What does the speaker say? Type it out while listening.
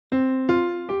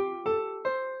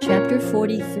Chapter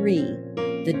 43,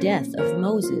 The Death of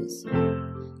Moses.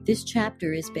 This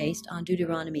chapter is based on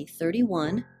Deuteronomy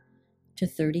 31 to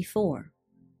 34.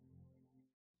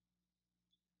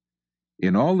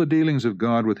 In all the dealings of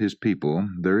God with his people,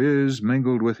 there is,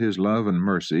 mingled with his love and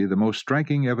mercy, the most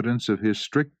striking evidence of his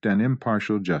strict and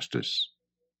impartial justice.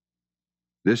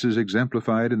 This is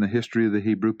exemplified in the history of the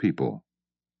Hebrew people.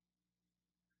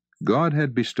 God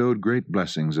had bestowed great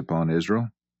blessings upon Israel.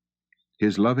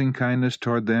 His loving kindness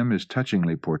toward them is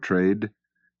touchingly portrayed.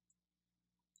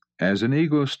 As an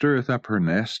eagle stirreth up her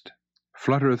nest,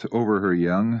 fluttereth over her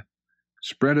young,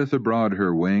 spreadeth abroad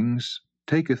her wings,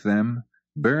 taketh them,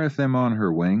 beareth them on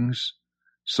her wings,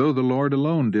 so the Lord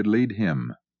alone did lead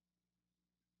him.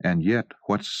 And yet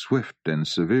what swift and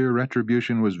severe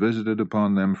retribution was visited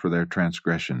upon them for their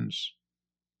transgressions.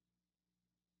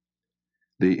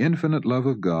 The infinite love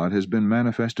of God has been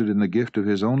manifested in the gift of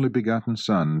his only begotten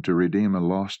Son to redeem a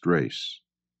lost race.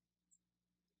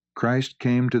 Christ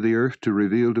came to the earth to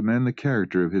reveal to men the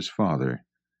character of his Father,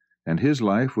 and his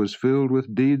life was filled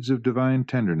with deeds of divine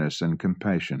tenderness and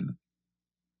compassion.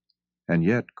 And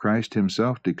yet Christ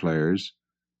himself declares,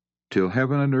 "Till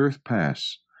heaven and earth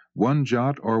pass, one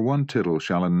jot or one tittle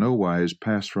shall in no wise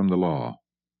pass from the law."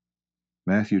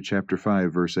 Matthew chapter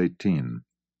 5, verse 18.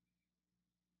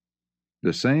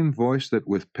 The same voice that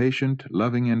with patient,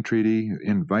 loving entreaty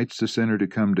invites the sinner to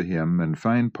come to him and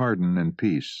find pardon and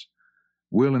peace,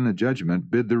 will in the judgment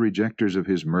bid the rejectors of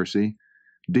his mercy,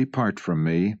 "Depart from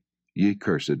me, ye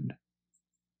cursed."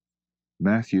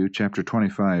 Matthew chapter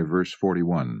 25, verse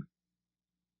 41.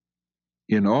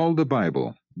 In all the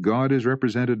Bible, God is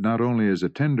represented not only as a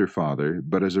tender Father,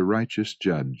 but as a righteous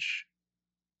judge.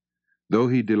 Though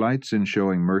he delights in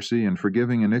showing mercy and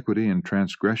forgiving iniquity and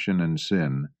transgression and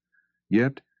sin,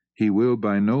 yet he will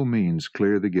by no means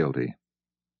clear the guilty.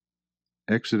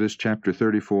 Exodus chapter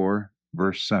 34,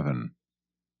 verse 7.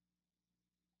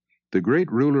 The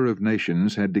great ruler of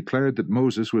nations had declared that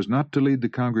Moses was not to lead the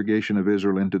congregation of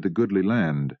Israel into the goodly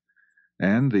land,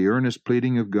 and the earnest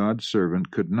pleading of God's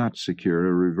servant could not secure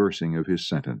a reversing of his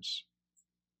sentence.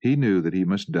 He knew that he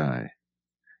must die,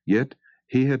 yet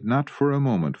he had not for a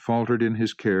moment faltered in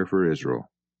his care for Israel.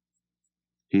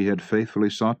 He had faithfully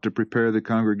sought to prepare the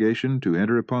congregation to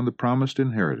enter upon the promised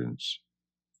inheritance.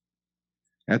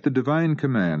 At the divine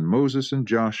command, Moses and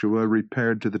Joshua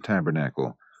repaired to the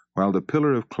tabernacle, while the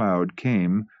pillar of cloud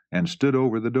came and stood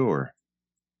over the door.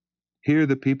 Here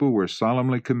the people were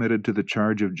solemnly committed to the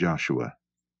charge of Joshua.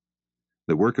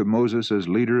 The work of Moses as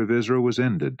leader of Israel was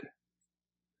ended.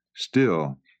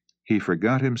 Still, he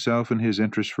forgot himself and his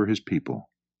interest for his people.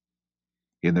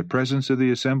 In the presence of the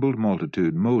assembled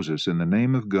multitude, Moses, in the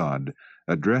name of God,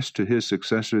 addressed to his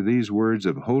successor these words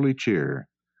of holy cheer: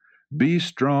 "Be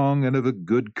strong and of a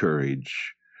good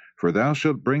courage, for thou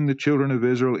shalt bring the children of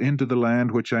Israel into the land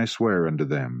which I swear unto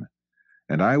them,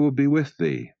 and I will be with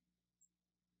thee."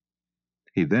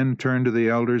 He then turned to the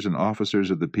elders and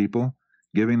officers of the people,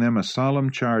 giving them a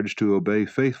solemn charge to obey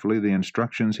faithfully the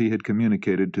instructions he had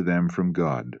communicated to them from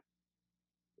God.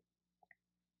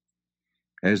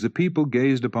 As the people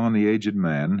gazed upon the aged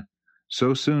man,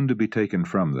 so soon to be taken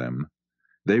from them,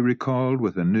 they recalled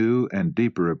with a new and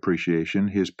deeper appreciation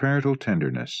his parental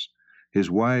tenderness,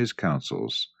 his wise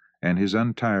counsels, and his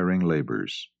untiring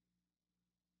labors.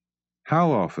 How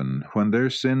often, when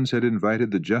their sins had invited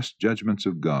the just judgments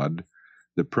of God,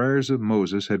 the prayers of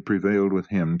Moses had prevailed with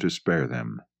him to spare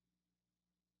them.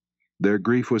 Their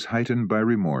grief was heightened by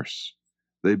remorse.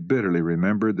 They bitterly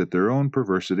remembered that their own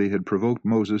perversity had provoked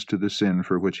Moses to the sin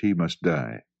for which he must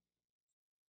die.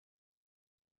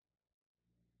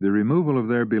 The removal of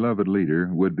their beloved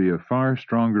leader would be a far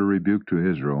stronger rebuke to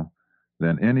Israel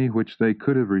than any which they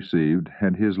could have received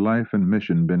had his life and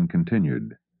mission been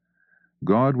continued.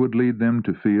 God would lead them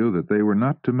to feel that they were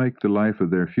not to make the life of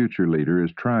their future leader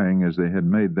as trying as they had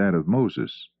made that of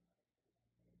Moses.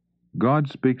 God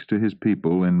speaks to his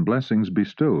people in blessings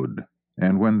bestowed,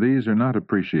 and when these are not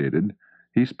appreciated,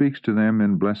 he speaks to them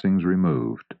in blessings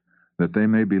removed, that they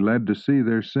may be led to see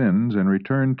their sins and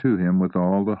return to him with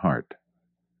all the heart.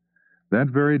 That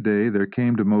very day there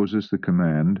came to Moses the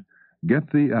command,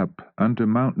 "Get thee up unto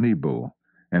Mount Nebo,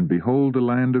 and behold the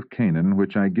land of Canaan,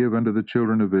 which I give unto the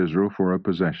children of Israel for a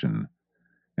possession,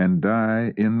 and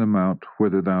die in the mount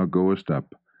whither thou goest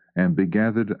up, and be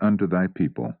gathered unto thy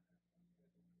people."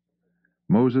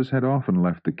 Moses had often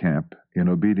left the camp, in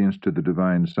obedience to the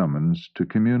divine summons, to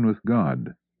commune with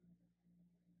God.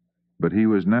 But he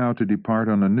was now to depart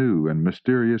on a new and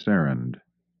mysterious errand.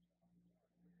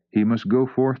 He must go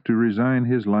forth to resign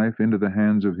his life into the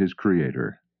hands of his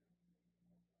Creator.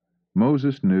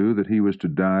 Moses knew that he was to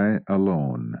die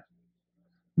alone.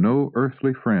 no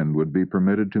earthly friend would be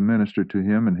permitted to minister to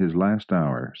him in his last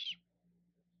hours.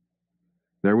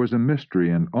 There was a mystery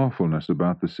and awfulness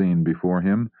about the scene before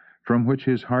him from which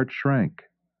his heart shrank.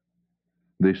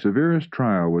 The severest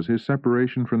trial was his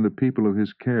separation from the people of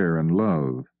his care and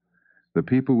love, the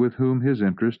people with whom his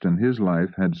interest and his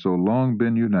life had so long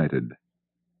been united.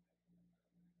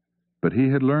 But he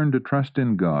had learned to trust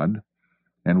in God,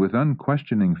 and with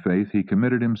unquestioning faith he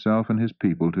committed himself and his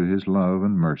people to his love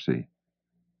and mercy.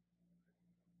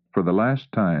 For the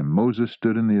last time Moses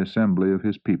stood in the assembly of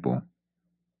his people.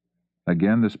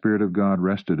 Again the Spirit of God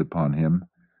rested upon him,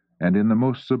 and in the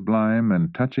most sublime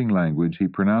and touching language he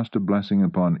pronounced a blessing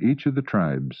upon each of the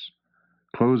tribes,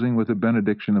 closing with a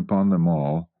benediction upon them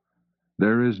all.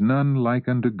 There is none like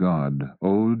unto God,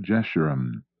 O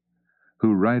Jeshurun,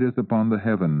 who rideth upon the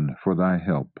heaven for thy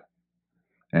help,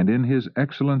 and in his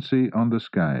excellency on the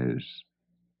skies.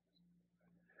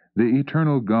 The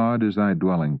eternal God is thy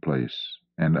dwelling place,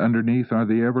 and underneath are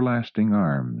the everlasting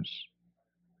arms.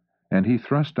 And he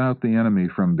thrust out the enemy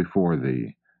from before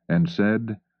thee, and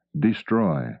said,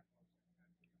 Destroy.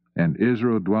 And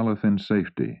Israel dwelleth in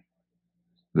safety,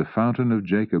 the fountain of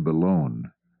Jacob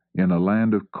alone, in a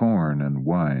land of corn and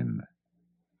wine.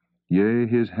 Yea,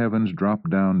 his heavens drop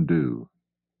down dew.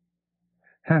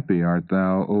 Happy art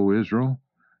thou, O Israel!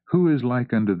 Who is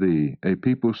like unto thee, a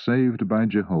people saved by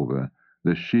Jehovah,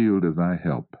 the shield of thy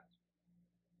help?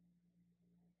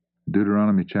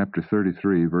 Deuteronomy chapter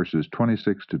 33, verses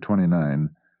 26 to 29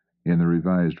 in the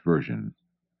Revised Version.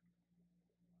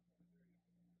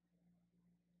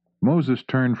 Moses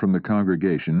turned from the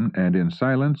congregation and in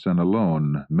silence and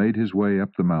alone made his way up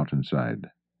the mountainside.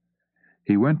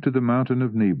 He went to the mountain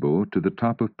of Nebo, to the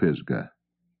top of Pisgah.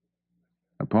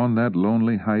 Upon that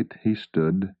lonely height he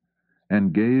stood,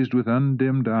 and gazed with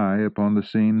undimmed eye upon the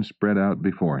scene spread out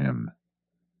before him.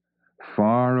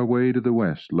 Far away to the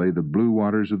west lay the blue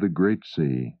waters of the great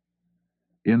sea.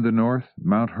 In the north,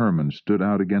 Mount Hermon stood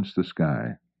out against the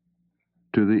sky.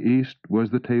 To the east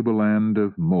was the tableland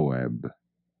of Moab,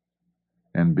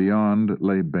 and beyond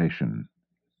lay Bashan,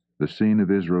 the scene of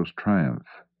Israel's triumph,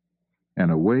 and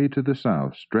away to the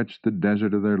south stretched the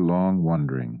desert of their long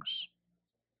wanderings.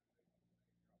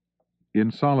 In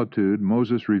solitude,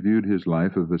 Moses reviewed his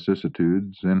life of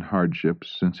vicissitudes and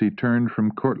hardships since he turned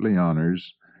from courtly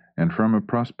honors and from a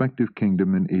prospective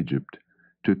kingdom in Egypt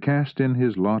to cast in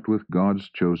his lot with God's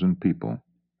chosen people.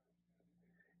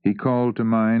 He called to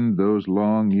mind those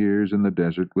long years in the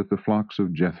desert with the flocks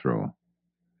of Jethro,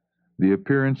 the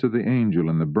appearance of the angel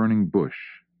in the burning bush,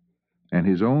 and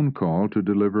his own call to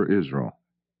deliver Israel.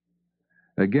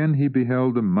 Again he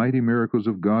beheld the mighty miracles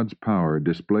of God's power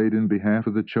displayed in behalf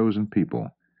of the chosen people,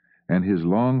 and his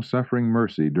long-suffering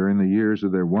mercy during the years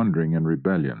of their wandering and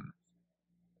rebellion.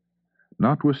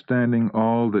 Notwithstanding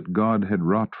all that God had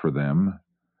wrought for them,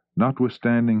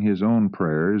 notwithstanding his own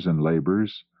prayers and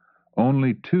labors,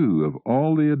 only 2 of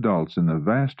all the adults in the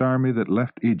vast army that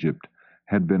left Egypt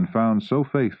had been found so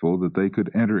faithful that they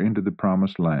could enter into the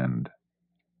promised land.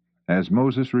 As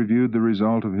Moses reviewed the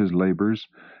result of his labors,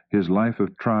 his life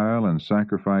of trial and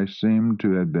sacrifice seemed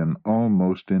to have been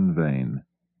almost in vain.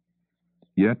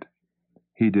 Yet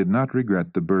he did not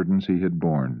regret the burdens he had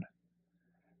borne.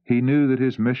 He knew that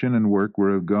his mission and work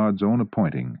were of God's own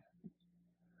appointing.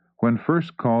 When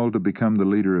first called to become the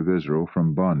leader of Israel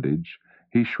from bondage,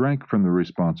 he shrank from the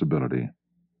responsibility.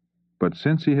 But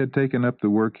since he had taken up the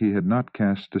work, he had not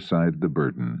cast aside the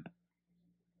burden.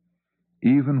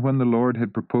 Even when the Lord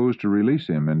had proposed to release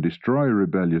him and destroy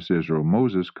rebellious Israel,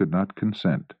 Moses could not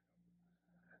consent.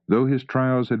 Though his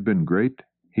trials had been great,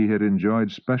 he had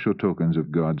enjoyed special tokens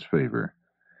of God's favor.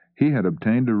 He had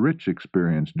obtained a rich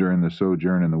experience during the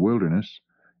sojourn in the wilderness,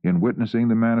 in witnessing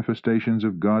the manifestations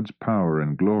of God's power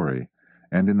and glory,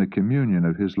 and in the communion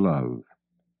of his love.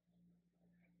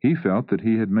 He felt that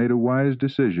he had made a wise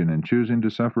decision in choosing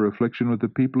to suffer affliction with the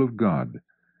people of God,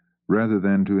 rather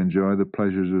than to enjoy the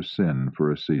pleasures of sin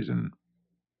for a season.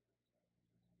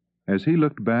 As he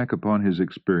looked back upon his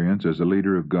experience as a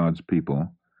leader of God's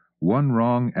people, one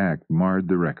wrong act marred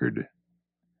the record.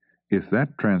 If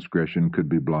that transgression could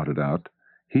be blotted out,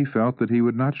 he felt that he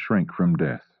would not shrink from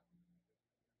death.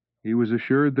 He was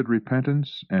assured that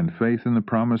repentance and faith in the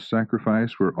promised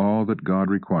sacrifice were all that God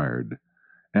required,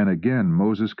 and again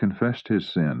Moses confessed his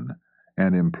sin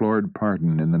and implored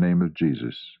pardon in the name of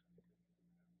Jesus.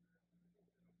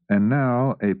 And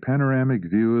now a panoramic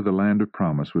view of the land of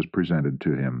promise was presented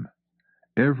to him.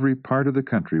 Every part of the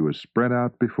country was spread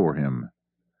out before him,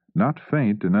 not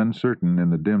faint and uncertain in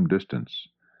the dim distance,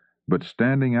 but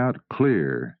standing out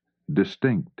clear,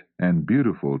 distinct, and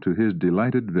beautiful to his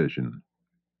delighted vision.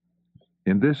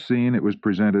 In this scene it was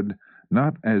presented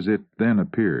not as it then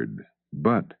appeared,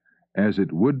 but as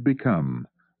it would become,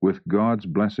 with God's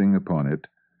blessing upon it,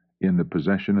 in the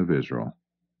possession of Israel.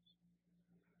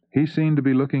 He seemed to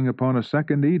be looking upon a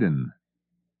second Eden.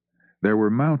 There were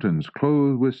mountains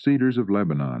clothed with cedars of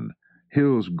Lebanon,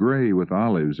 hills gray with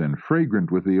olives and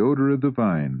fragrant with the odor of the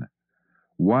vine,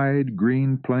 wide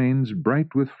green plains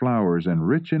bright with flowers and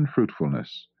rich in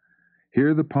fruitfulness.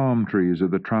 Here the palm trees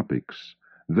of the tropics,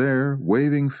 there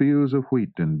waving fields of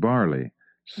wheat and barley,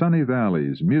 sunny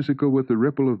valleys musical with the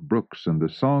ripple of brooks and the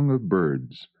song of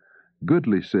birds,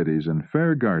 goodly cities and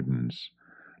fair gardens,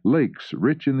 lakes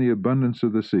rich in the abundance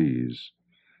of the seas,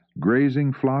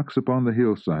 grazing flocks upon the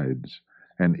hillsides,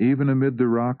 and even amid the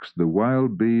rocks the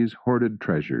wild bees hoarded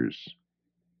treasures.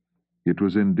 It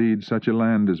was indeed such a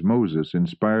land as Moses,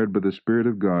 inspired by the Spirit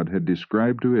of God, had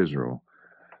described to Israel.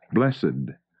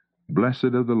 Blessed, blessed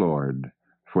of the Lord,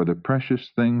 for the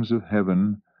precious things of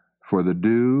heaven, for the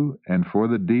dew, and for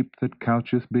the deep that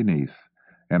coucheth beneath,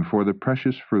 and for the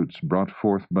precious fruits brought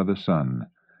forth by the sun,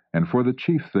 and for the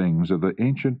chief things of the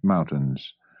ancient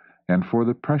mountains, and for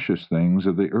the precious things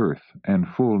of the earth, and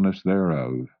fullness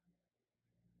thereof.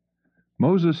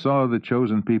 Moses saw the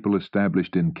chosen people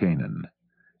established in Canaan,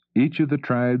 each of the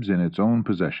tribes in its own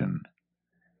possession.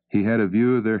 He had a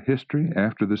view of their history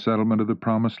after the settlement of the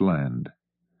Promised Land.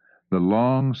 The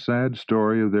long, sad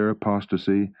story of their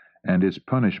apostasy and its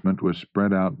punishment was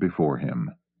spread out before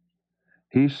him.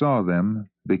 He saw them,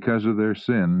 because of their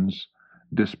sins,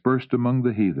 dispersed among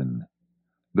the heathen.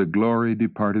 The glory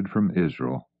departed from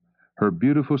Israel, her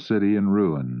beautiful city in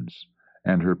ruins,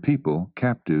 and her people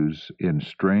captives in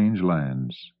strange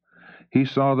lands. He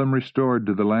saw them restored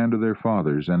to the land of their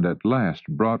fathers, and at last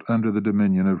brought under the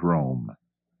dominion of Rome.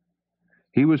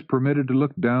 He was permitted to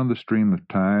look down the stream of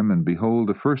time and behold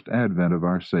the first advent of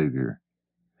our Savior.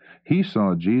 He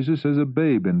saw Jesus as a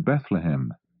babe in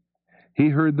Bethlehem. He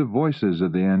heard the voices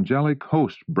of the angelic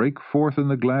host break forth in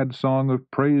the glad song of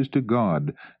praise to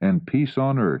God and peace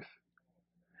on earth.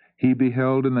 He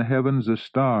beheld in the heavens a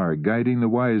star guiding the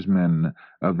wise men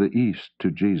of the east to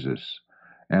Jesus,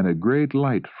 and a great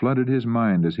light flooded his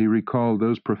mind as he recalled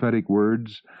those prophetic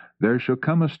words, "There shall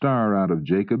come a star out of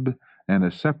Jacob, and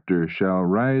a scepter shall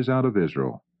rise out of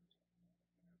Israel."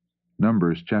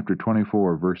 Numbers chapter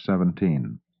 24, verse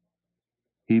 17.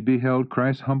 He beheld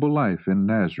Christ's humble life in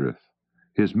Nazareth,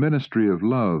 his ministry of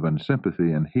love and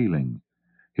sympathy and healing,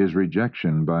 his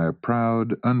rejection by a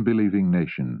proud, unbelieving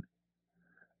nation.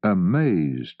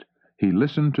 Amazed, he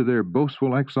listened to their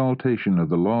boastful exaltation of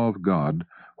the law of God,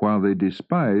 while they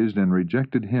despised and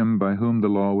rejected him by whom the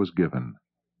law was given.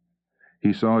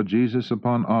 He saw Jesus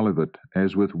upon Olivet,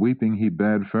 as with weeping he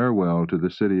bade farewell to the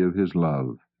city of his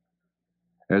love.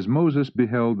 As Moses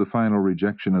beheld the final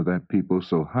rejection of that people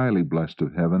so highly blessed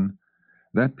of heaven,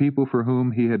 that people for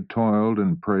whom he had toiled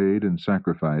and prayed and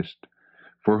sacrificed,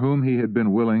 for whom he had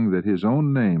been willing that his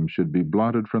own name should be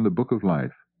blotted from the book of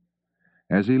life,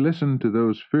 as he listened to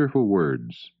those fearful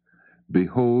words,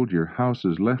 "Behold, your house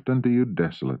is left unto you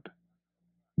desolate,"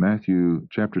 Matthew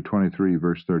chapter 23,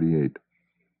 verse 38,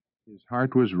 his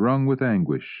heart was wrung with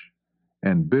anguish,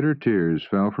 and bitter tears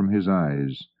fell from his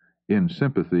eyes in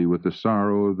sympathy with the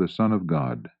sorrow of the Son of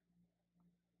God.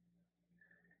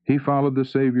 He followed the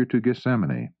Savior to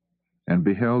Gethsemane, and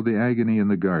beheld the agony in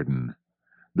the garden,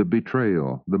 the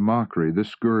betrayal, the mockery, the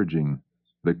scourging,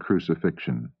 the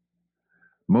crucifixion.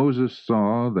 Moses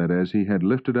saw that as he had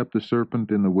lifted up the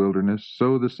serpent in the wilderness,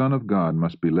 so the Son of God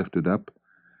must be lifted up,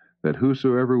 that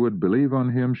whosoever would believe on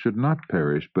him should not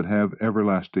perish, but have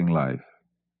everlasting life.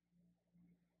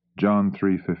 John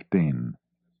 3:15.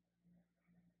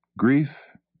 Grief,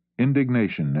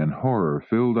 indignation, and horror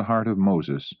filled the heart of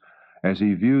Moses as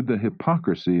he viewed the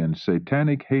hypocrisy and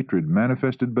satanic hatred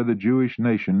manifested by the Jewish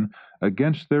nation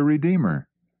against their Redeemer,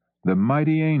 the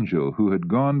mighty angel who had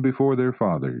gone before their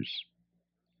fathers.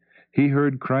 He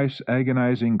heard Christ's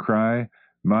agonizing cry,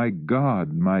 my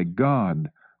God,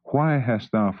 why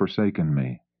hast thou forsaken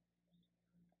me?"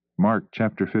 Mark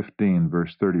chapter 15,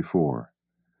 verse 34.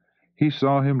 He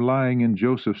saw him lying in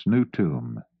Joseph's new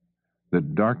tomb. The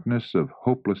darkness of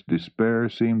hopeless despair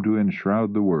seemed to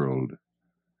enshroud the world.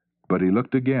 But he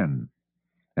looked again,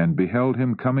 and beheld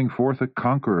him coming forth a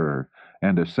conqueror,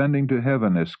 and ascending to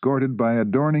heaven, escorted by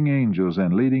adoring angels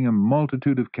and leading a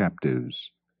multitude of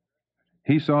captives.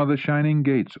 He saw the shining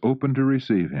gates open to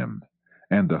receive him,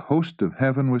 and the host of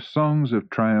heaven with songs of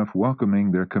triumph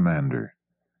welcoming their commander.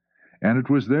 And it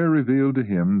was there revealed to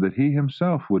him that he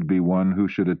himself would be one who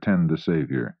should attend the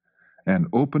Savior, and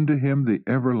open to him the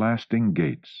everlasting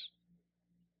gates.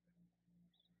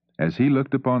 As he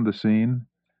looked upon the scene,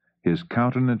 His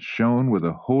countenance shone with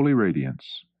a holy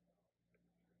radiance.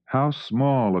 How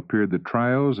small appeared the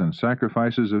trials and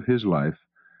sacrifices of his life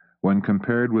when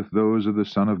compared with those of the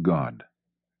Son of God.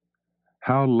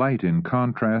 How light in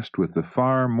contrast with the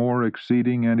far more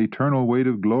exceeding and eternal weight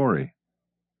of glory.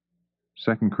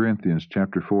 2 Corinthians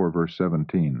chapter 4, verse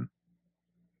 17.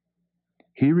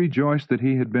 He rejoiced that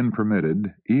he had been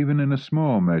permitted, even in a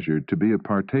small measure, to be a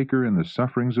partaker in the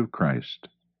sufferings of Christ.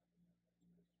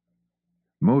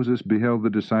 Moses beheld the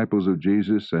disciples of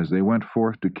Jesus as they went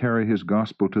forth to carry his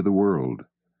gospel to the world.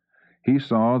 He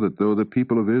saw that though the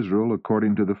people of Israel,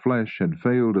 according to the flesh, had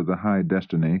failed of the high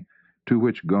destiny to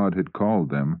which God had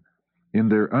called them, in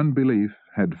their unbelief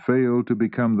had failed to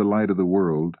become the light of the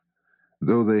world,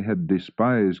 though they had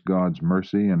despised God's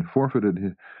mercy and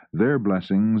forfeited their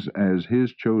blessings as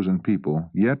his chosen people,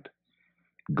 yet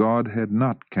God had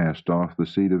not cast off the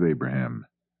seed of Abraham.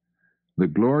 The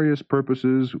glorious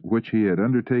purposes which he had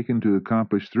undertaken to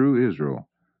accomplish through Israel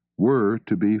were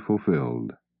to be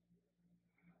fulfilled.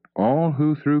 All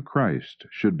who through Christ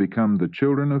should become the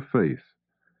children of faith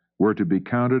were to be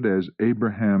counted as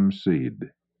Abraham's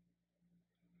seed.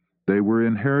 They were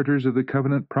inheritors of the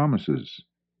covenant promises.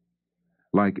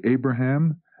 Like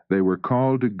Abraham, they were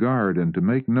called to guard and to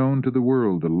make known to the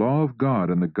world the law of God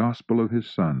and the gospel of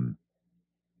his Son.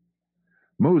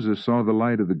 Moses saw the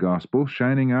light of the gospel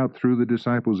shining out through the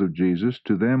disciples of Jesus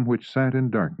to them which sat in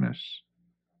darkness.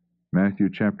 Matthew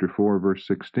chapter 4, verse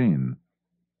 16.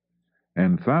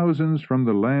 And thousands from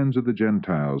the lands of the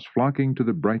Gentiles flocking to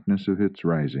the brightness of its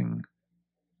rising.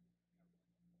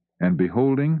 And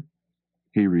beholding,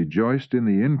 he rejoiced in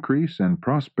the increase and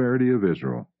prosperity of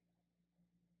Israel.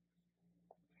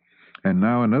 And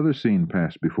now another scene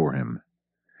passed before him.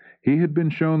 He had been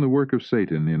shown the work of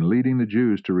Satan in leading the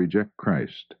Jews to reject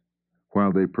Christ,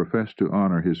 while they professed to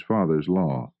honor his father's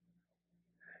law.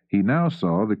 He now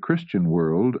saw the Christian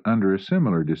world under a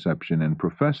similar deception in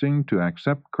professing to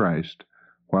accept Christ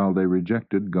while they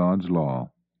rejected God's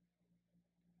law.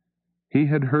 He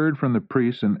had heard from the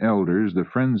priests and elders the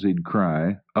frenzied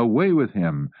cry, "Away with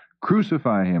him!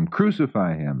 Crucify him!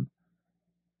 Crucify him!"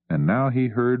 And now he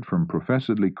heard from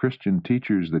professedly Christian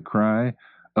teachers the cry,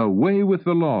 "Away with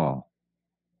the law!"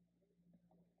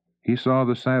 He saw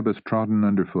the Sabbath trodden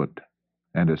underfoot,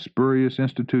 and a spurious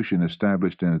institution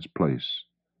established in its place.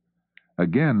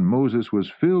 Again Moses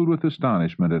was filled with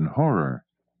astonishment and horror.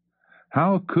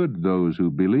 How could those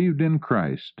who believed in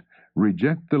Christ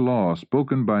reject the law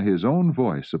spoken by his own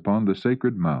voice upon the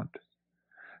sacred mount?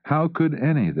 How could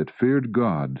any that feared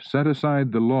God set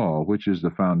aside the law which is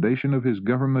the foundation of his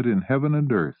government in heaven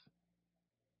and earth?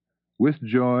 With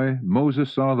joy,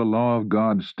 Moses saw the law of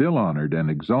God still honored and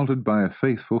exalted by a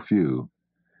faithful few.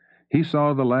 He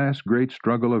saw the last great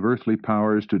struggle of earthly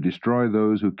powers to destroy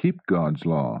those who keep God's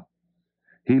law.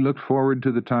 He looked forward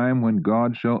to the time when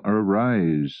God shall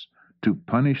arise to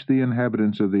punish the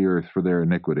inhabitants of the earth for their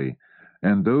iniquity,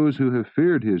 and those who have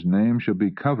feared his name shall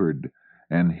be covered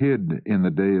and hid in the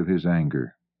day of his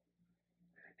anger.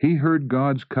 He heard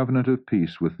God's covenant of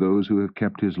peace with those who have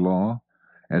kept his law,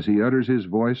 as he utters his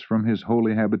voice from his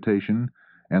holy habitation,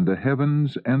 and the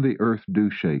heavens and the earth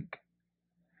do shake.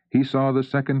 He saw the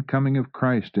second coming of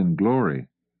Christ in glory,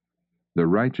 the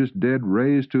righteous dead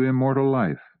raised to immortal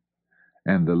life,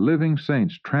 and the living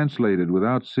saints translated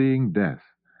without seeing death,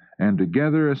 and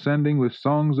together ascending with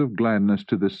songs of gladness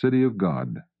to the city of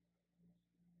God.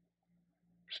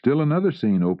 Still another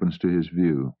scene opens to his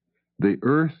view, the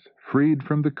earth freed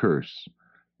from the curse,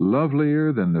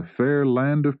 lovelier than the fair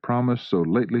land of promise so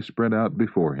lately spread out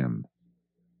before him.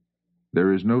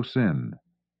 There is no sin,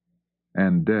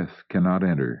 and death cannot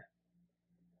enter.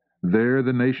 There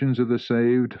the nations of the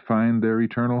saved find their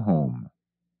eternal home.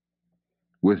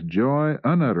 With joy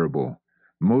unutterable,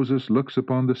 Moses looks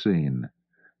upon the scene,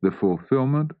 the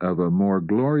fulfillment of a more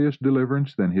glorious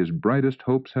deliverance than his brightest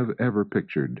hopes have ever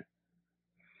pictured.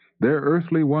 Their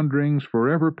earthly wanderings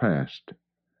forever past,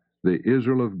 the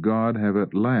Israel of God have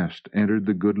at last entered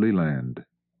the goodly land.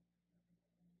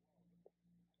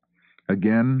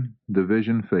 Again the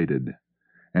vision faded,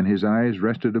 and his eyes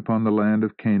rested upon the land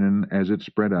of Canaan as it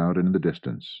spread out in the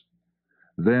distance.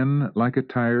 Then, like a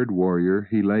tired warrior,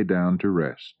 he lay down to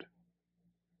rest.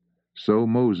 So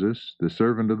Moses, the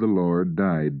servant of the Lord,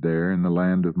 died there in the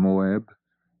land of Moab,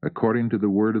 according to the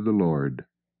word of the Lord.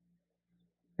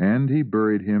 And he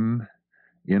buried him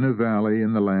in a valley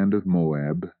in the land of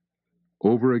Moab,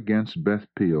 over against Beth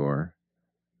Peor,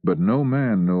 but no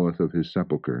man knoweth of his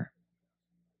sepulchre.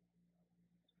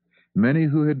 Many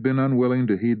who had been unwilling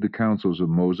to heed the counsels of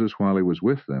Moses while he was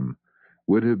with them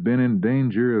would have been in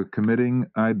danger of committing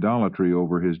idolatry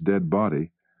over his dead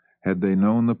body, had they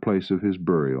known the place of his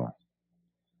burial.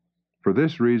 For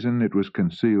this reason it was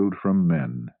concealed from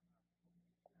men.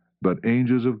 But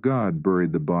angels of God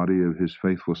buried the body of his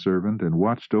faithful servant and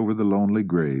watched over the lonely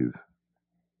grave.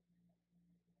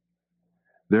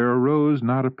 There arose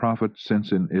not a prophet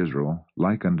since in Israel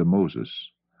like unto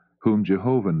Moses, whom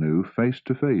Jehovah knew face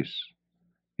to face,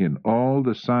 in all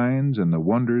the signs and the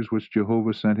wonders which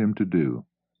Jehovah sent him to do,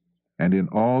 and in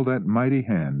all that mighty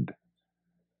hand,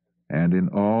 and in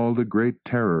all the great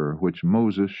terror which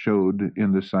Moses showed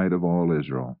in the sight of all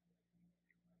Israel.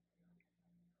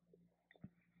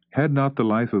 Had not the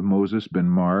life of Moses been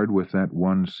marred with that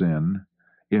one sin,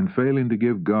 in failing to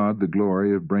give God the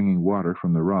glory of bringing water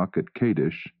from the rock at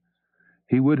Kadesh,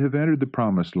 he would have entered the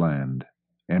promised land,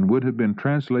 and would have been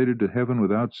translated to heaven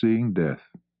without seeing death.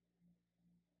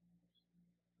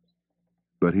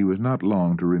 But he was not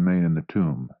long to remain in the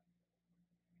tomb.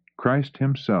 Christ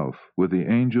himself, with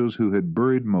the angels who had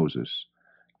buried Moses,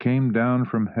 came down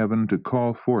from heaven to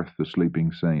call forth the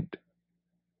sleeping saint.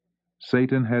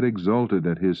 Satan had exulted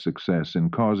at his success in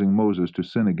causing Moses to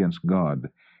sin against God,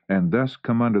 and thus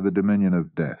come under the dominion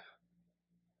of death.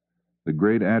 The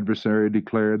great adversary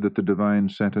declared that the divine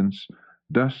sentence,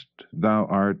 "Dust thou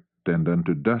art, and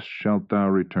unto dust shalt thou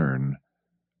return,"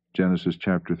 Genesis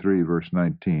chapter 3, verse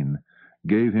 19,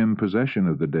 gave him possession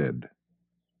of the dead.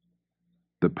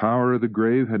 The power of the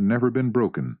grave had never been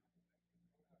broken,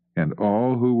 and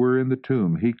all who were in the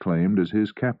tomb he claimed as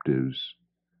his captives,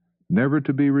 never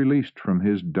to be released from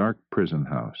his dark prison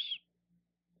house.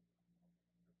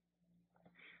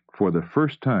 For the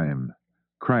first time,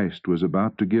 Christ was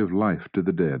about to give life to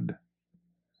the dead.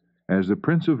 As the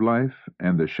Prince of Life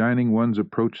and the Shining Ones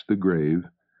approached the grave,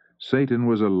 Satan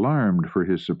was alarmed for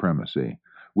his supremacy.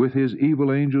 With his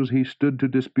evil angels he stood to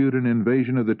dispute an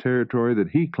invasion of the territory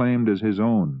that he claimed as his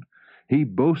own. He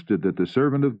boasted that the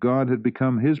servant of God had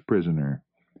become his prisoner.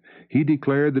 He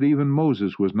declared that even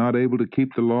Moses was not able to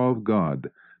keep the law of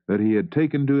God, that he had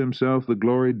taken to himself the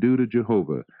glory due to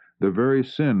Jehovah, the very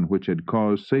sin which had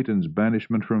caused Satan's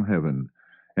banishment from heaven,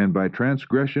 and by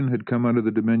transgression had come under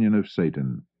the dominion of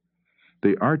Satan.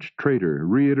 The arch-traitor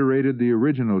reiterated the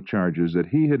original charges that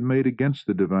he had made against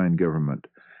the divine government,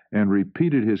 and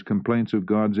repeated his complaints of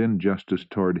God's injustice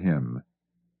toward him.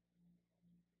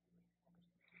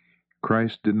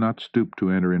 Christ did not stoop to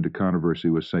enter into controversy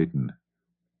with Satan.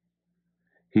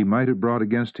 He might have brought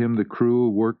against him the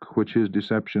cruel work which his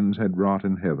deceptions had wrought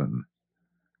in heaven,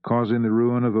 causing the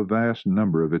ruin of a vast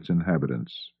number of its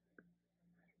inhabitants.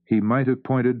 He might have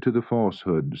pointed to the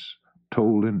falsehoods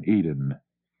told in Eden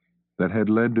that had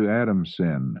led to Adam's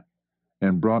sin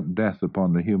and brought death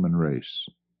upon the human race.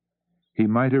 He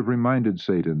might have reminded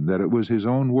Satan that it was his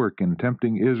own work in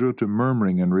tempting Israel to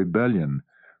murmuring and rebellion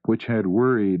which had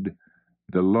worried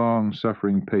the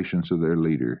long-suffering patience of their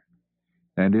leader,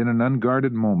 and in an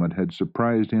unguarded moment had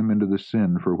surprised him into the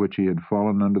sin for which he had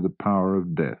fallen under the power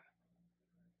of death.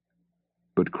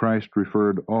 But Christ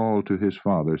referred all to his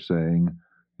Father, saying,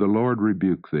 "The Lord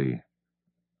rebuke thee."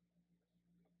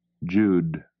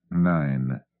 Jude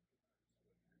 9.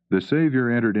 The Savior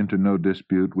entered into no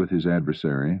dispute with his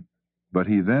adversary, but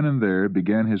he then and there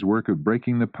began his work of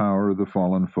breaking the power of the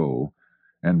fallen foe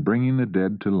and bringing the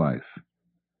dead to life.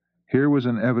 Here was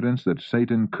an evidence that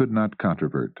Satan could not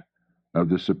controvert, of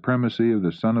the supremacy of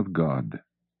the Son of God.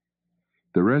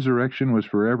 The resurrection was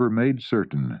forever made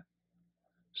certain.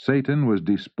 Satan was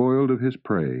despoiled of his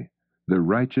prey. The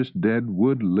righteous dead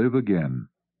would live again.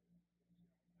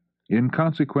 In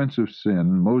consequence of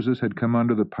sin, Moses had come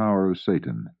under the power of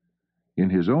Satan. In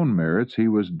his own merits he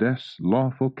was death's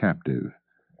lawful captive,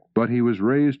 but he was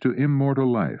raised to immortal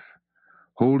life,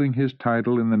 holding his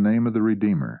title in the name of the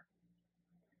Redeemer.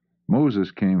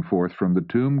 Moses came forth from the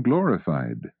tomb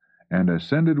glorified, and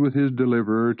ascended with his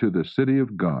deliverer to the city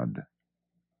of God.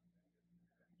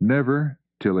 Never,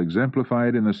 till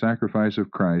exemplified in the sacrifice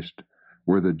of Christ,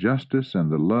 were the justice and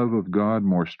the love of God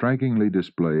more strikingly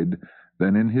displayed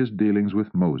than in his dealings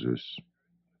with Moses.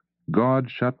 God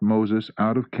shut Moses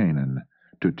out of Canaan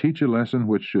to teach a lesson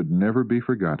which should never be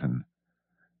forgotten,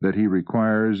 that he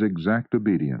requires exact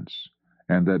obedience,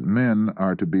 and that men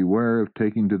are to beware of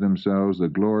taking to themselves the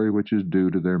glory which is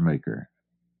due to their Maker.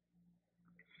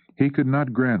 He could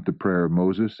not grant the prayer of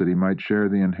Moses that he might share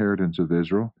the inheritance of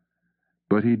Israel,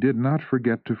 but he did not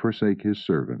forget to forsake his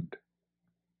servant.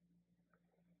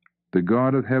 The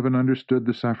God of heaven understood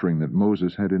the suffering that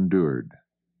Moses had endured.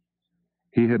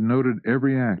 He had noted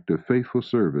every act of faithful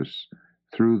service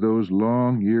through those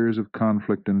long years of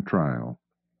conflict and trial.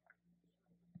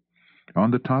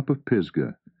 On the top of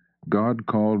Pisgah, God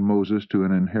called Moses to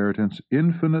an inheritance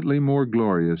infinitely more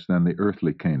glorious than the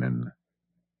earthly Canaan.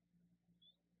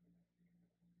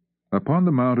 Upon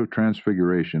the Mount of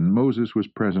Transfiguration, Moses was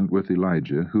present with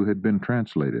Elijah, who had been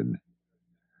translated.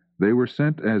 They were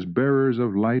sent as bearers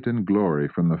of light and glory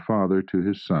from the Father to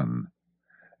his Son.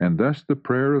 And thus the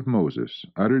prayer of Moses,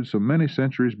 uttered so many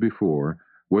centuries before,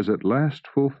 was at last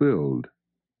fulfilled.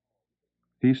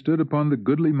 He stood upon the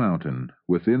goodly mountain,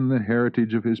 within the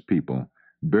heritage of his people,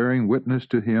 bearing witness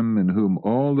to him in whom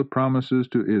all the promises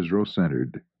to Israel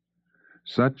centered.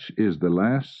 Such is the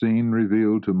last scene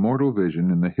revealed to mortal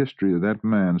vision in the history of that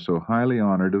man so highly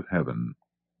honored of heaven.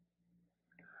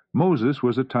 Moses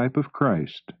was a type of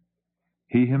Christ.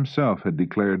 He himself had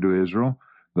declared to Israel,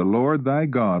 "The Lord thy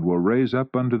God will raise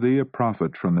up unto thee a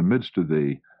prophet from the midst of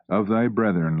thee, of thy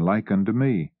brethren, like unto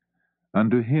me.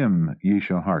 Unto him ye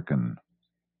shall hearken."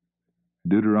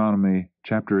 Deuteronomy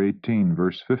chapter 18,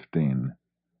 verse 15.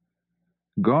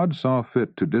 God saw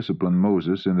fit to discipline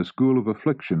Moses in the school of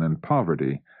affliction and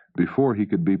poverty before he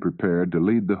could be prepared to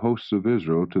lead the hosts of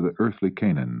Israel to the earthly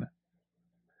Canaan.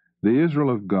 The Israel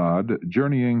of God,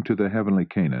 journeying to the heavenly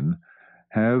Canaan,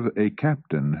 have a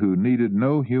captain who needed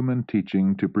no human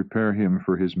teaching to prepare him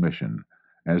for his mission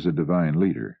as a divine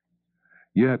leader.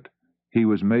 Yet he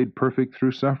was made perfect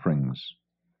through sufferings,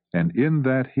 and in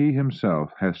that he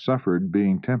himself hath suffered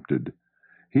being tempted,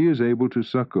 he is able to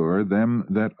succor them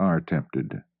that are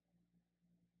tempted.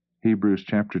 Hebrews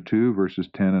chapter 2, verses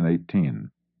 10 and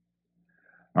 18.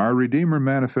 Our Redeemer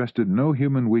manifested no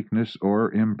human weakness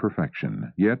or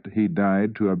imperfection, yet he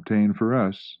died to obtain for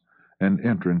us an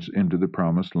entrance into the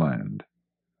promised land.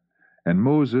 And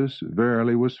Moses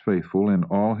verily was faithful in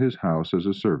all his house as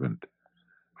a servant,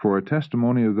 for a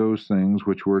testimony of those things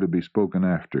which were to be spoken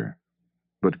after,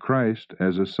 but Christ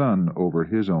as a son over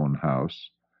his own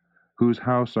house, whose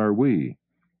house are we,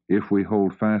 if we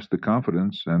hold fast the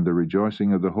confidence and the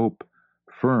rejoicing of the hope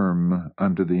firm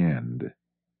unto the end.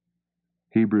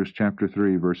 Hebrews chapter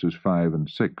 3, verses 5 and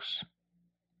 6.